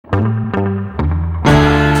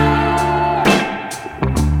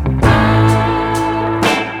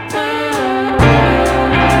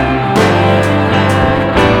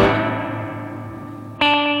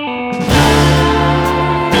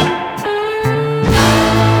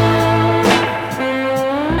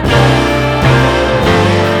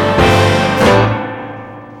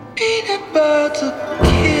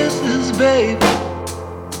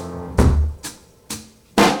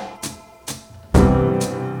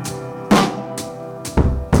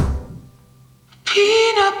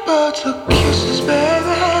butter kisses,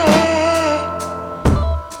 baby.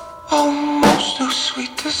 Almost too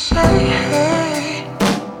sweet to say.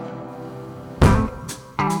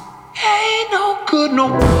 Ain't no good,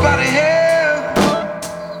 nobody else.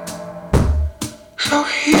 So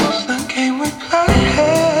here's the game we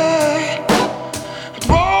play.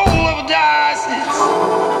 Roll of dice,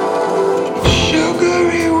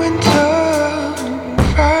 sugary winter,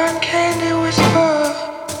 fine candy whisper,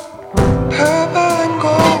 purple and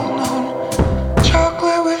gold on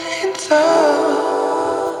chocolate with hints of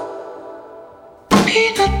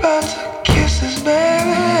peanut butter kisses, baby.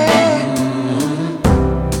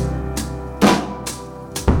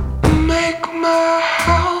 Make my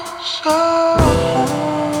house a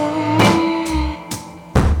home.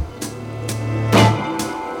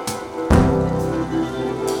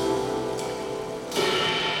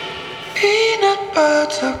 Peanut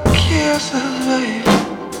butter kisses, baby.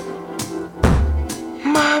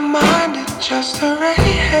 My mind is just a ray.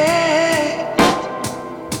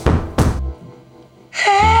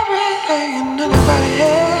 Everything and anybody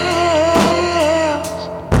else.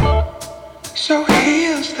 So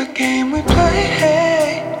here's the game we play.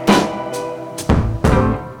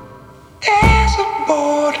 There's a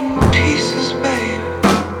board and pieces, babe,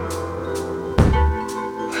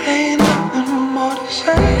 but ain't nothing more to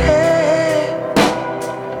say.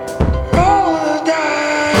 Roll the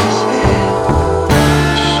dice,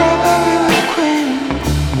 strawberry with cream,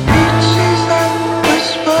 peaches that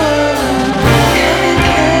whisper, candy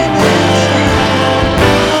canes,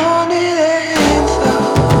 honey that hints of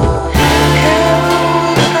caramel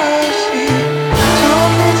with icy,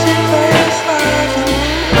 chocolates in place sliding,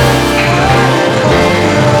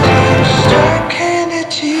 striped candy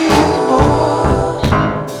cheese balls,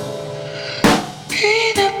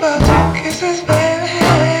 peanut butter kisses, baby.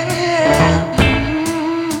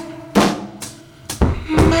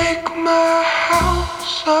 Make my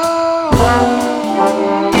house a home.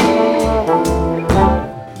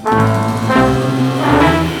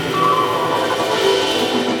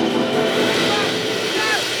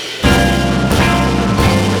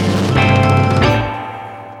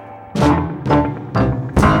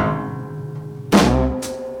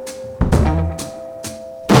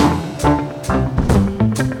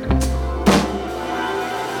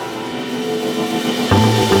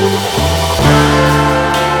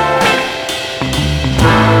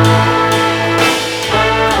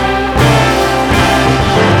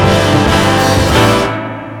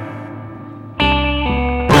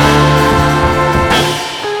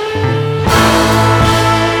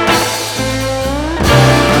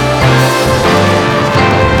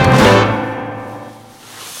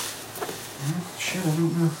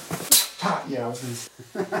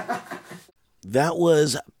 That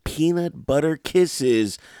was Peanut Butter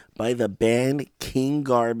Kisses by the band King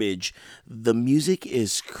Garbage. The music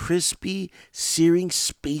is crispy, searing,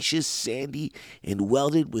 spacious, sandy, and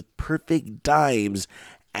welded with perfect dimes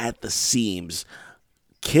at the seams.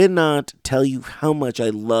 Cannot tell you how much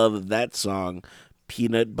I love that song,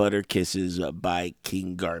 Peanut Butter Kisses by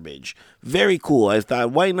King Garbage. Very cool. I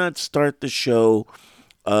thought, why not start the show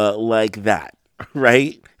like that,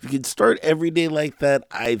 right? If you can start every day like that,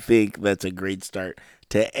 I think that's a great start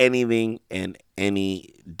to anything and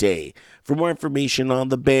any day. For more information on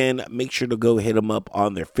the band, make sure to go hit them up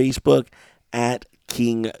on their Facebook at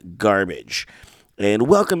King Garbage. And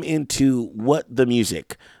welcome into What the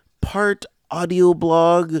Music, part audio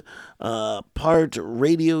blog, part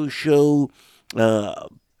radio show,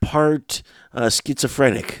 part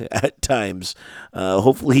schizophrenic at times.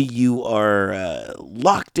 Hopefully you are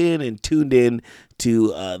locked in and tuned in to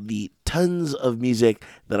the tons of music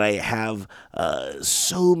that I have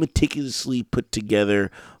so meticulously put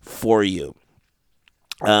together for you.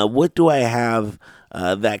 What do I have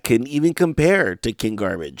that can even compare to King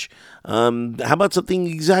Garbage? How about something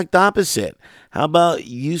exact opposite? How about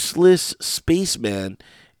Useless Spaceman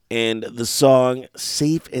and the song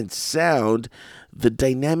Safe and Sound? The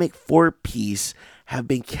dynamic four-piece have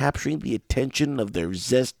been capturing the attention of their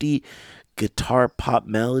zesty guitar pop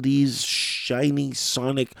melodies, shiny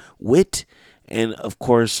sonic wit, and of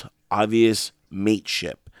course, obvious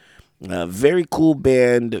mateship. Very cool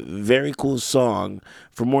band, very cool song.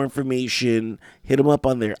 For more information, hit them up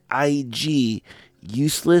on their IG,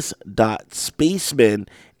 useless.spaceman,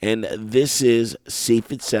 and this is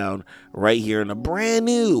Safe and Sound right here in a brand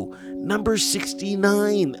new number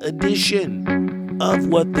 69 edition of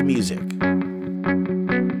What the Music.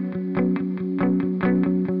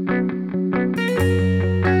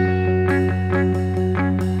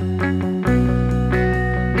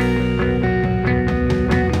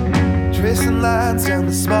 Tracing lines down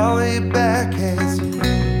the small way back as you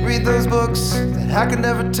read those books that I could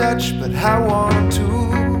never touch, but I want to.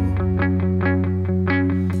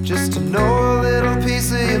 Just to know a little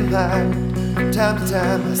piece of your mind. From time to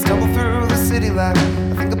time I stumble through the city life.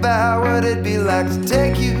 I think about what it'd be like to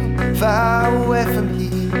take you far away from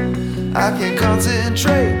here. I can't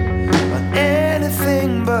concentrate on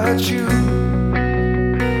anything but you.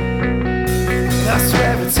 I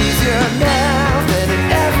swear it's easier now than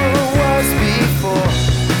it ever was before,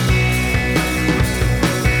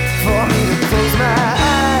 for me to close my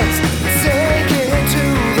eyes and sink into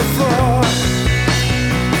the floor.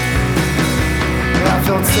 I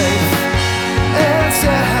felt safe and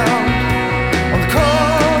sound on the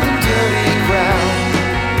cold and dirty ground.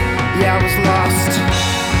 Yeah, I was lost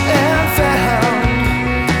and found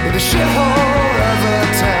in the shithole of a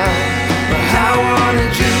town. But I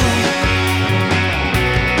wanted you.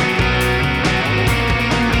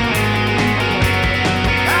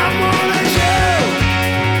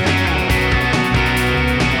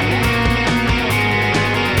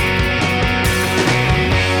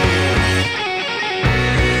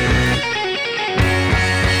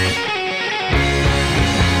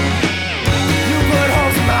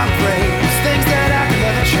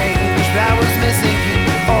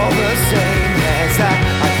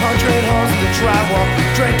 Drywall,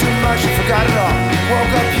 drank too much and forgot it all.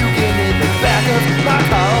 Woke up puking in the back of my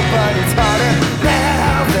car, but it's harder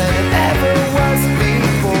now than it ever was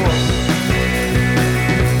before.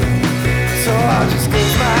 So I'll just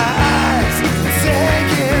close my eyes and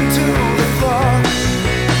sink into the floor.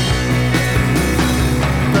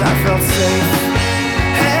 But I felt safe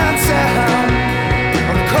and sound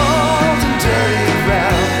on the cold and dirty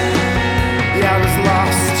ground. Yeah, I was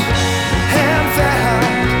lost and found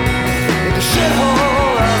the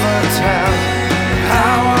shithole of a town.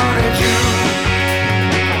 I wanted you.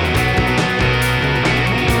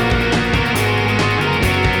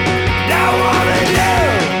 I wanted you.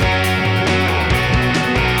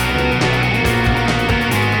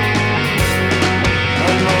 I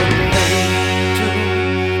know you hate to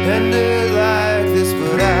end it like this,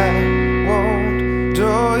 but I won't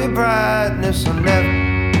adore your brightness. I never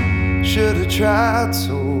should have tried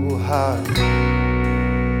so hard.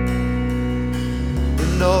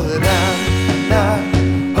 Know that I'm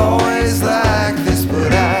not always like this,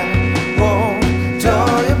 but I won't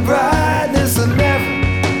adore your brightness. I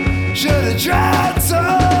never should have tried so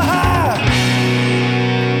hard.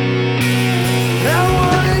 I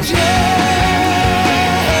wanted you.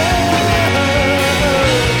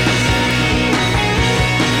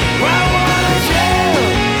 I wanted you.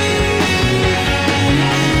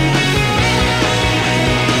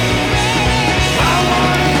 I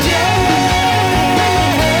wanted you.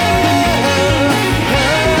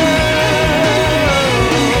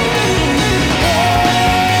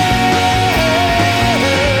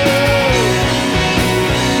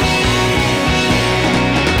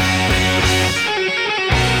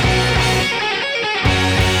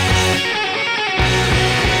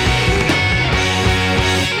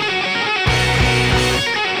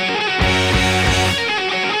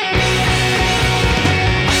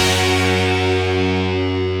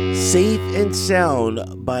 Safe and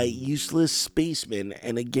Sound by Useless Spaceman.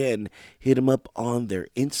 And again, hit them up on their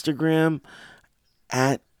Instagram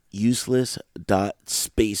at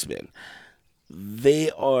useless.spaceman. They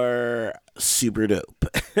are super dope.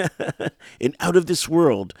 And out of this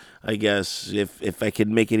world, I guess, if I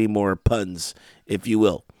can make any more puns, if you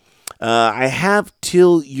will. I have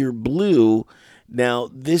Till You're Blue. Now,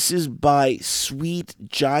 this is by Sweet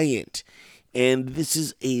Giant. And this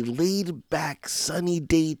is a laid-back, sunny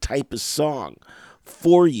day type of song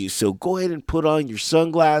for you. So go ahead and put on your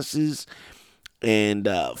sunglasses and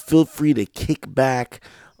feel free to kick back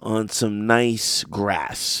on some nice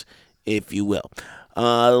grass, if you will.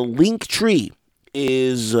 Linktree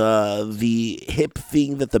is the hip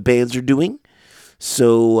thing that the bands are doing.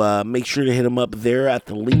 So make sure to hit them up there at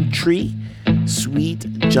the Linktree. Sweet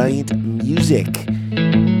Giant Music.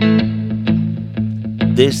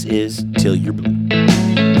 This is Till You're Blue.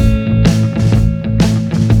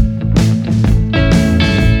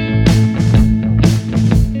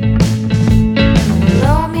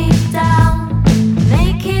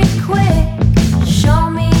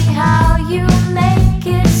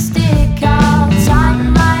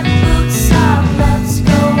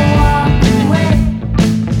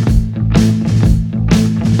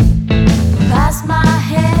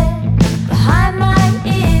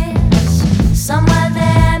 Somewhere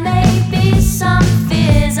there may be some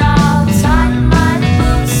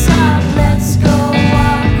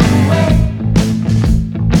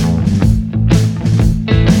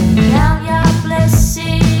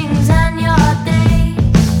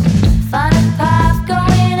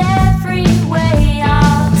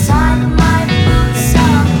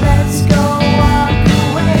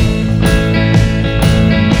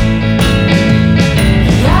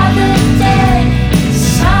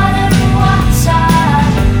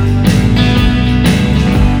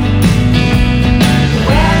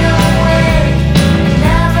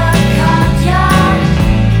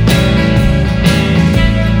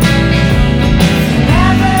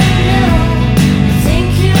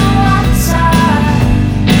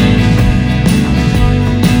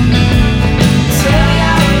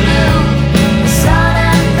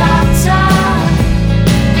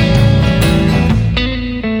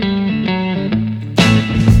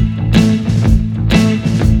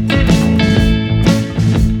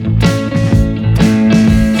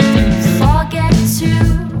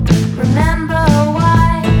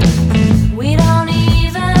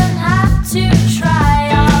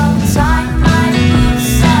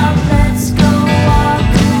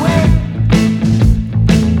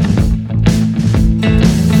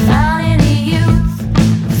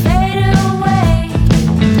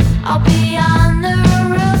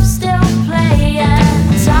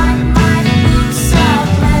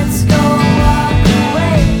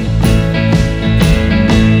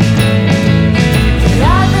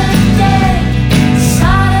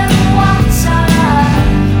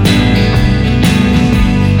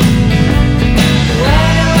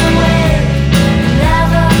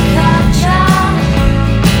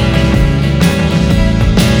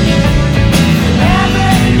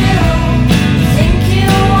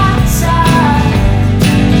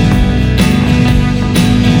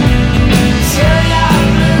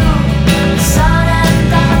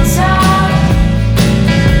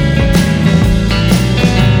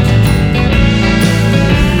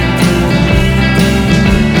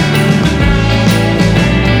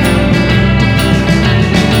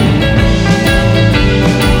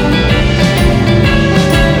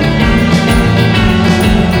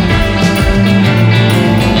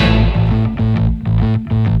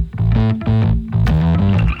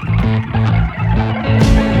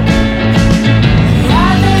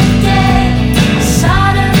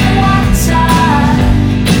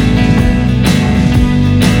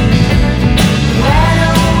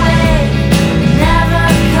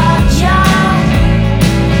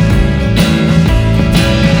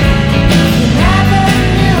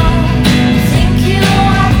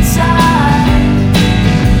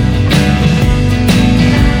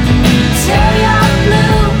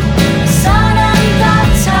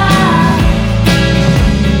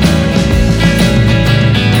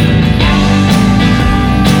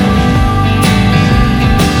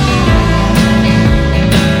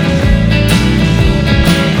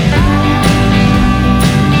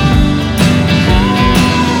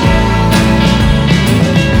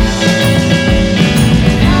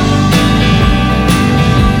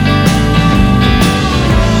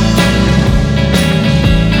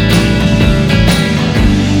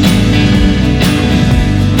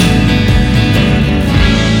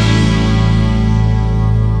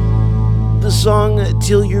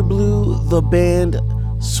Till You're Blue, the band,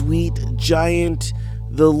 Sweet Giant,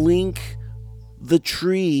 the link, the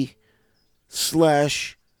tree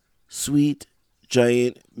slash Sweet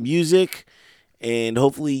Giant Music. And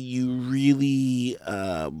hopefully you really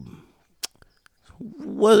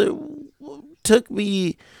took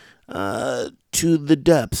me to the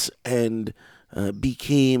depths and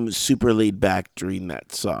became super laid back during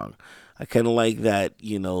that song. I kind of like that,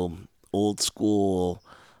 old school,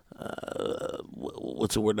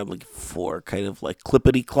 what's the word I'm looking for? Kind of like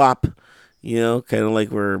clippity clop, kind of like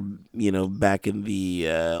we're, back in the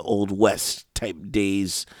old West type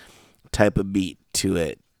days type of beat to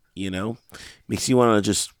it, Makes you want to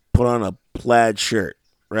just put on a plaid shirt,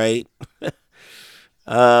 right?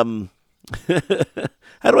 How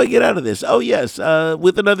do I get out of this? Oh, yes,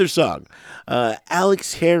 with another song.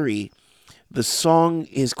 Alex Harry, the song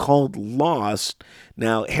is called Lost.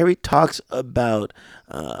 Now, Harry talks about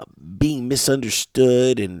being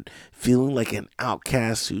misunderstood and feeling like an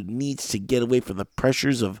outcast who needs to get away from the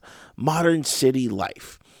pressures of modern city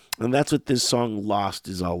life. And that's what this song Lost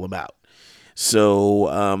is all about.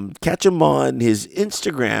 So catch him on his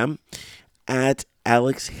Instagram at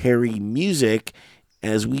Alex Harry Music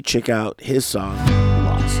as we check out his song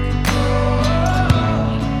Lost.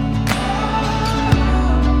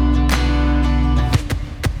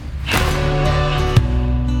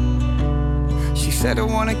 She said I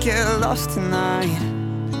wanna get lost tonight.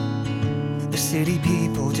 The city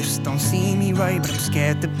people just don't see me right, but I'm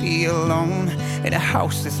scared to be alone in a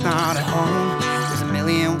house that's not a home. There's a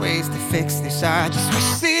million ways to fix this. I just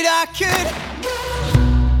wish that I could.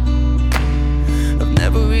 I've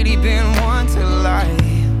never really been one to lie.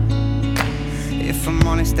 If I'm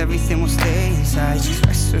honest, everything will stay inside. She's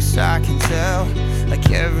restless, I can tell,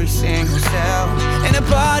 like every single cell. And her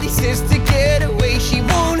body says to get away, she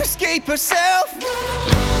won't escape herself.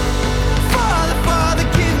 Father, Father,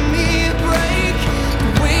 give me a break.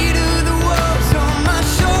 The weight of the world's on my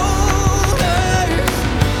shoulders.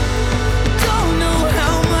 Don't know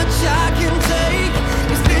how much I can take.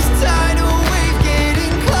 Is this tidal wave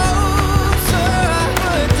getting closer?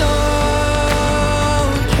 But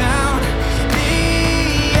don't count me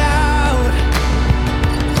out.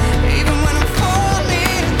 Even when I'm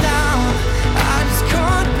falling down, I just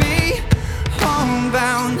can't be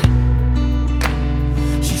homebound.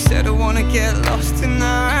 She said I wanna get lost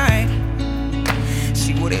tonight.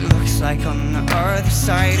 See what it looks like on the other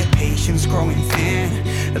side. A patience growing thin,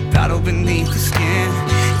 a battle beneath the skin.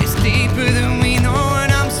 It's deeper than we know,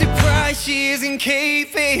 and I'm surprised she isn't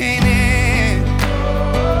caving in.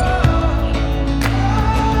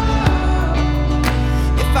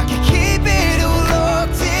 If I could keep it all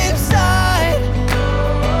locked inside,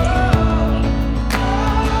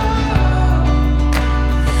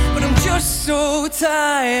 but I'm just so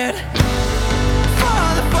tired.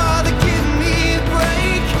 Father, Father, give me a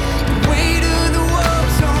break. The weight of the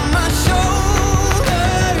world's on my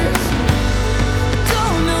shoulders.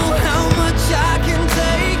 Don't know how much I can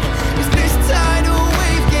take. Is this tidal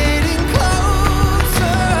wave getting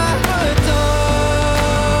closer? But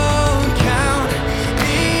don't count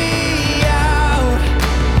me out.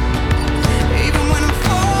 Even when I'm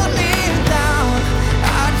falling down,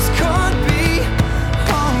 I just can't be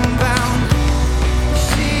homebound.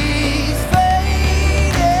 She's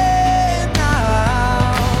fading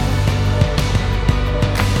now,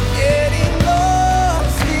 getting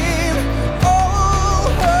lost in all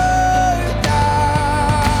her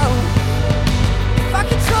doubt. If I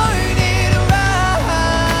could turn it around.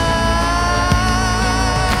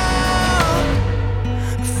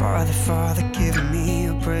 Father, Father, give me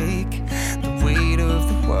a break. The weight of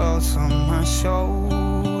the world's on my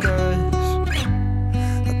shoulders.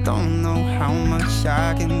 I don't know how much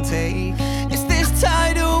I can take. Is this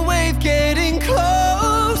tidal wave getting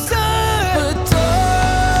closer? But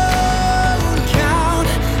don't count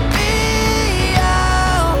me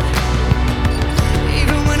out.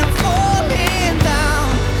 Even when I'm falling down,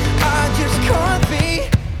 I just can't be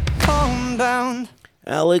homebound.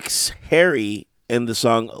 Alex Harry and the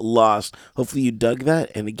song Lost. Hopefully you dug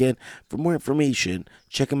that. And again, for more information,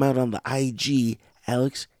 check him out on the IG,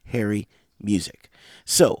 Alex Harry Music.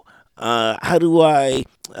 So, how do I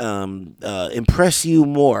impress you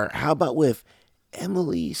more? How about with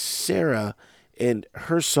Emily Sarah and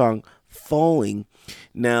her song Falling?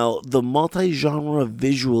 Now, the multi-genre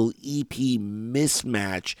visual EP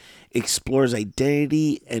Mismatch explores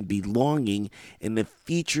identity and belonging, and it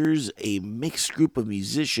features a mixed group of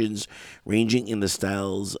musicians ranging in the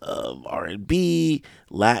styles of R&B,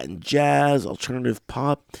 Latin jazz, alternative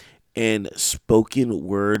pop, and spoken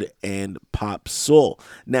word and pop soul.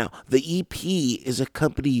 Now, the EP is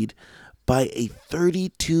accompanied by a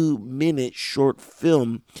 32-minute short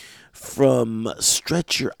film from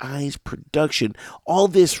Stretch Your Eyes production. All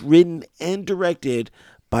this written and directed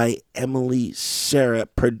by Emily Serra,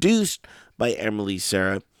 produced by Emily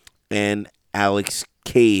Serra and Alex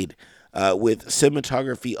Cade, with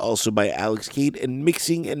cinematography also by Alex Cade and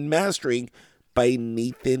mixing and mastering by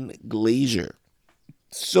Nathan Glazer.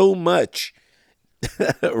 So much,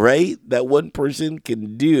 right, that one person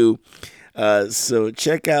can do. So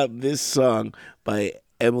check out this song by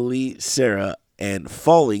Emily Serra and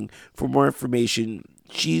Falling. For more information,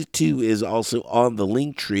 she too is also on the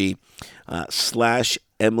Linktree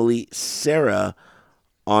 / Emily Serra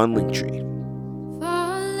on Linktree.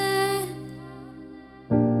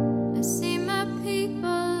 I see my people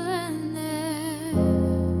and they're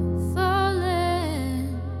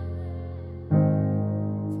falling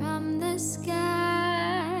from the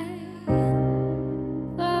sky,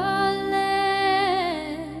 falling.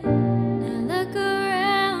 Now look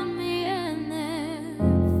around me and they're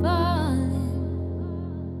falling.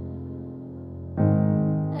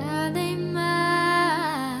 Are they mine?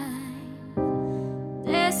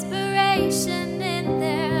 Desperation in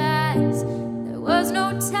their eyes. There was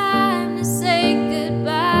no time to say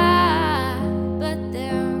goodbye, but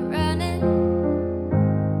they're running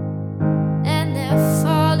and they're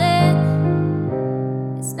falling.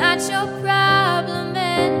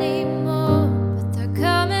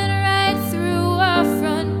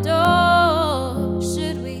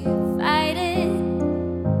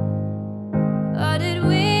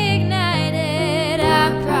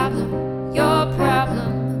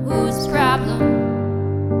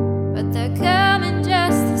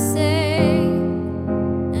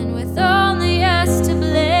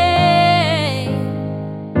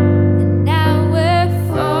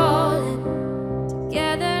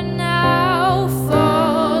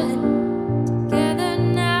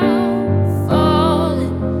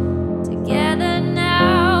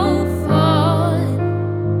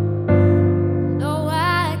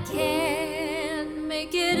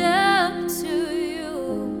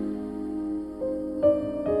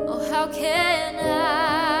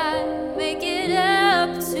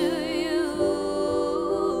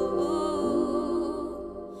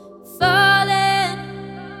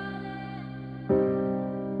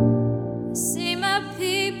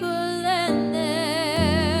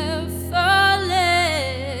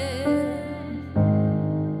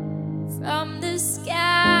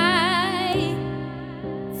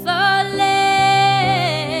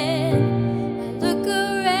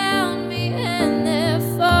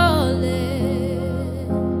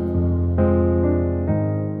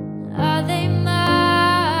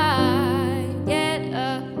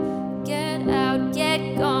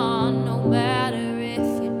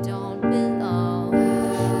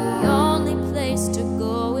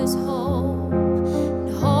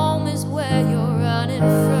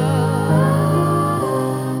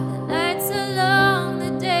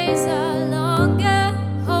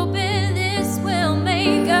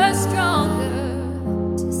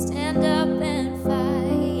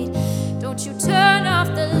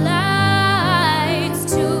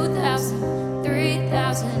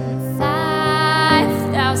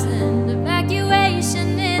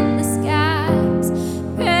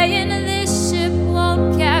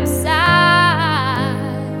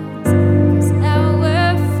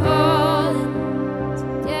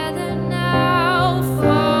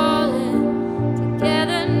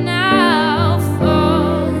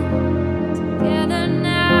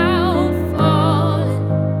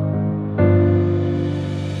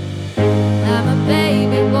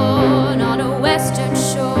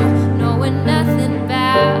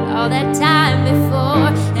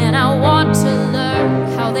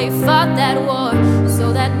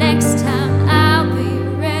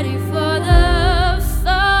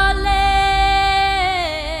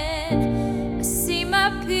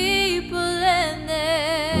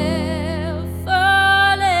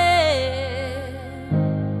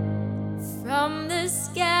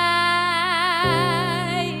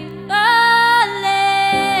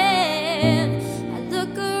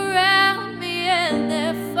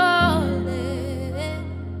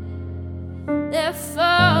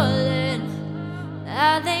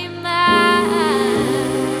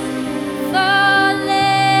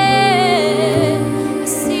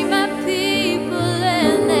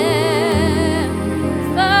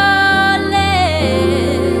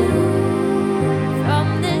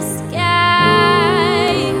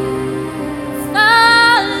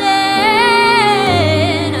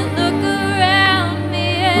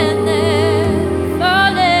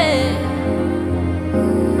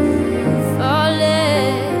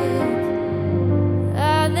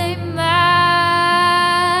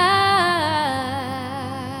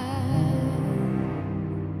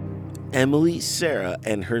 Emily Sarah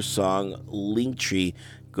and her song Linktree.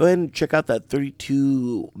 Go ahead and check out that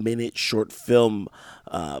 32-minute short film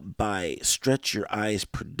by Stretch Your Eyes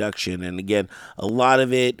Production. And again, a lot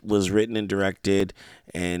of it was written and directed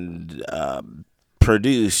and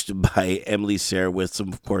produced by Emily Sarah, with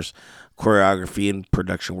some, of course, choreography and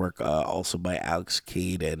production work also by Alex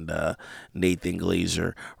Cade and Nathan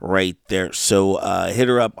Glazer right there. So hit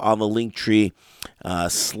her up on the Linktree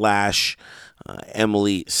slash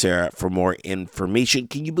Emily Sarah for more information.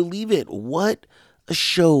 Can you believe it? What a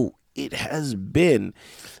show it has been.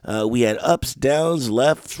 We had ups, downs,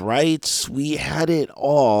 lefts, rights. We had it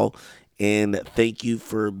all. And thank you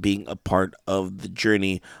for being a part of the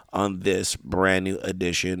journey on this brand new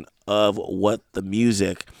edition of What the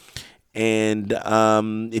Music. And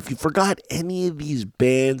if you forgot any of these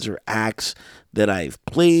bands or acts that I've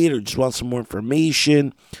played, or just want some more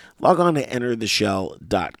information, log on to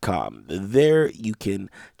entertheshell.com. There you can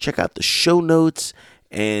check out the show notes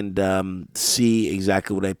and see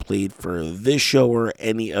exactly what I played for this show or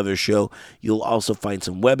any other show. You'll also find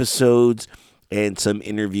some webisodes and some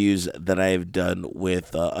interviews that I've done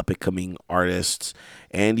with up-and-coming artists.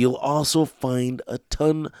 And you'll also find a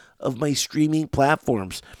ton of my streaming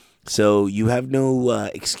platforms. So you have no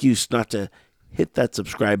excuse not to hit that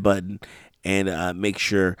subscribe button and make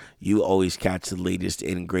sure you always catch the latest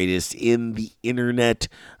and greatest in the internet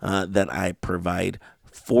that I provide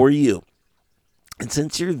for you. And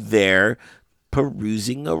since you're there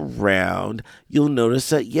perusing around, you'll notice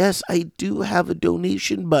that, yes, I do have a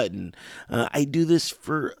donation button. I do this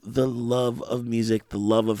for the love of music, the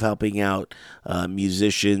love of helping out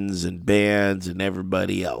musicians and bands and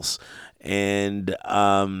everybody else. And,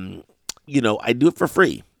 I do it for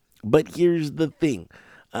free. But here's the thing.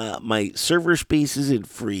 My server space isn't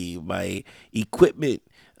free. My equipment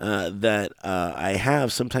that I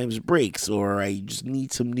have sometimes breaks, or I just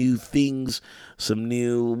need some new things, some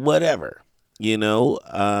new whatever, and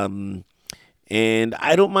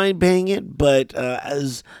I don't mind paying it, but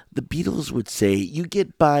as the Beatles would say, you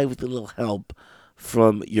get by with a little help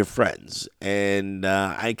from your friends, and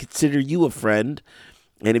I consider you a friend.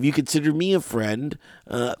 And if you consider me a friend,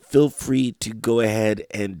 feel free to go ahead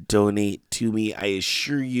and donate to me. I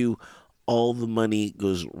assure you, all the money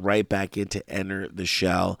goes right back into Enter the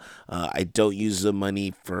Shell. I don't use the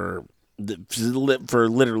money for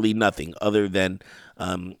literally nothing other than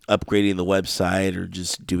upgrading the website or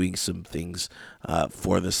just doing some things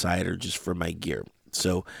for the site or just for my gear.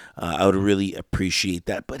 So I would really appreciate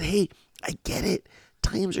that. But hey, I get it.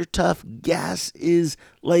 Times are tough. Gas is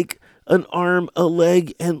like an arm, a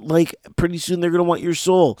leg, and like pretty soon they're going to want your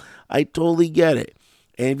soul. I totally get it.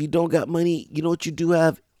 And if you don't got money, you know what you do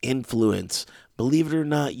have? Influence. Believe it or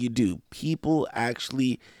not, you do. People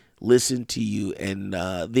actually listen to you, and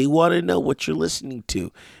they want to know what you're listening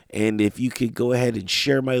to. And if you could go ahead and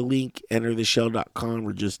share my link, entertheshell.com,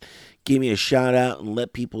 or just give me a shout out and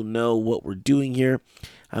let people know what we're doing here,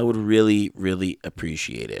 I would really, really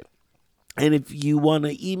appreciate it. And if you want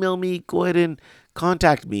to email me, go ahead and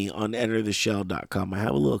contact me on entertheshell.com. I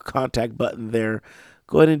have a little contact button there.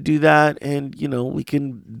 Go ahead and do that, and, we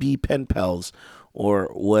can be pen pals or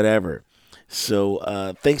whatever.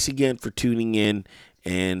 So thanks again for tuning in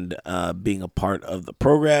and being a part of the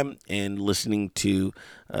program and listening to,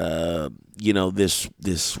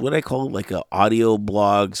 this what I call like a audio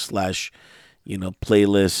blog / playlist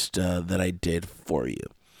that I did for you.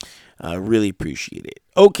 Really appreciate it.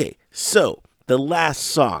 Okay, so the last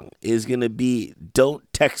song is going to be Don't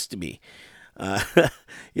Text Me. Yeah,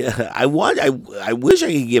 I wish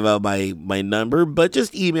I could give out my number, but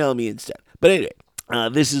just email me instead. But anyway,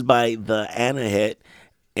 this is by the Anna Hit,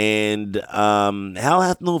 and Hell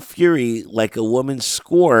Hath No Fury, Like a Woman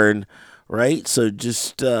Scorn, right? So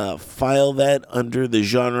just file that under the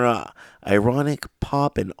genre ironic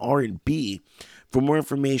pop and R&B. For more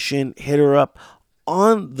information, hit her up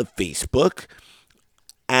on the Facebook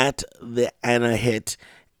at the Anna Hit.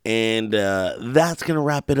 And that's going to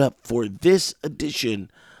wrap it up for this edition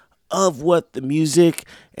of What the Music.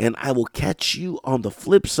 And I will catch you on the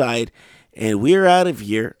flip side. And we're out of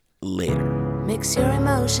here later. Mix your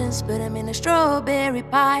emotions, put them in a strawberry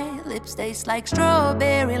pie. Lips taste like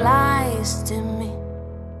strawberry lies to me.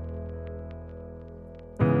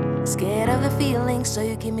 Scared of the feeling, so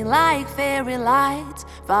you keep me like fairy lights.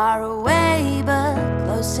 Far away, but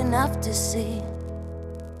close enough to see.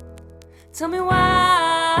 Tell me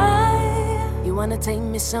why you wanna take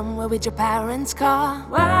me somewhere with your parents' car.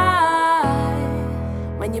 Why?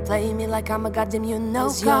 When you play me like I'm a goddamn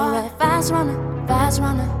cause you're a fast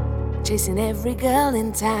runner, chasing every girl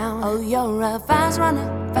in town. Oh, you're a fast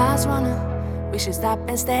runner. We should stop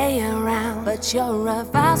and stay around. But you're a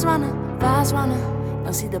fast runner, fast runner.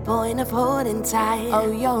 Don't see the point of holding tight.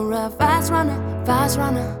 Oh, you're a fast runner, fast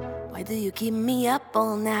runner. Why do you keep me up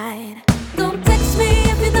all night? Don't text me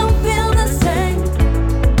if you don't feel the same.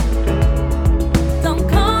 Don't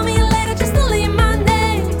call me later just to leave my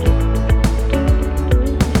name.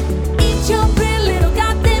 Eat your pretty little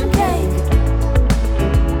goddamn cake.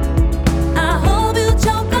 I hope you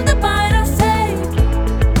choke on the bite I saved.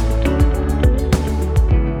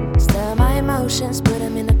 Stir my emotions, put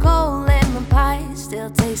them in a cold lemon pie. Still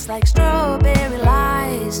tastes like strawberry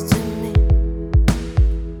lies to me.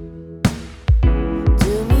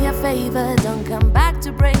 Do me a favor, don't come back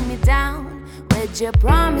to break me down. With your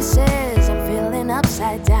promises, I'm feeling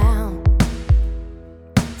upside down.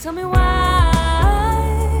 Tell me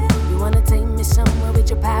why you wanna take me somewhere with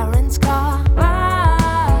your parents' car.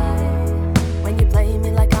 Why, when you play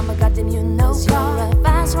me like I'm a goddamn car. You're a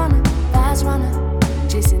fast runner,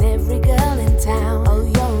 chasing every girl in town. Oh,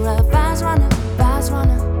 you're a fast runner.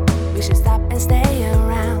 We should stop and stay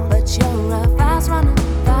around. But you're a fast runner.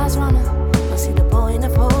 Don't see the point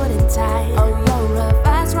of holding tight. Oh, you're a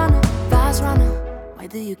fast runner. Why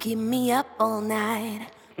do you keep me up all night?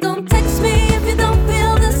 Don't text me if you don't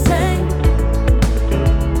feel the same.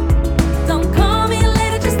 Don't call me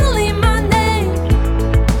later just to leave my name.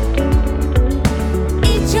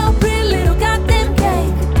 Eat your pretty little goddamn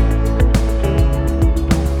cake.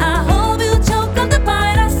 I hope you choke on the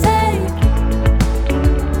bite I saved.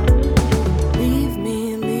 Leave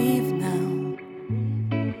me, leave now.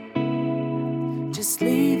 Just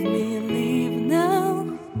leave me, leave now.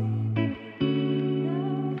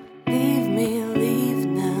 Leave me, leave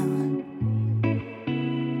now.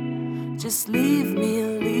 Just leave me,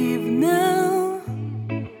 leave now.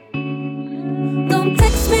 Don't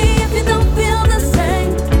text me if you don't feel the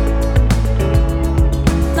same.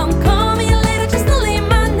 Don't call me later just to leave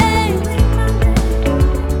my name.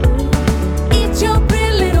 Eat your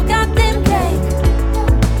pretty little goddamn cake.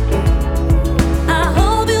 I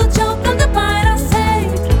hope you choke on the bite I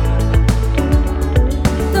saved.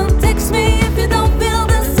 Don't text me if you don't feel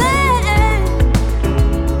the same.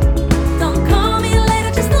 Don't call me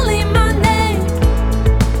later just to leave my name.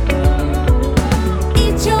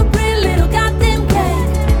 Eat your pretty little goddamn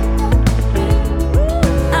cake.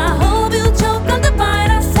 I hope you choke on the bite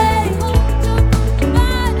I saved.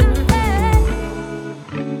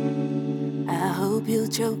 I hope you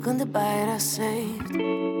choke on the bite I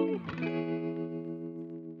saved.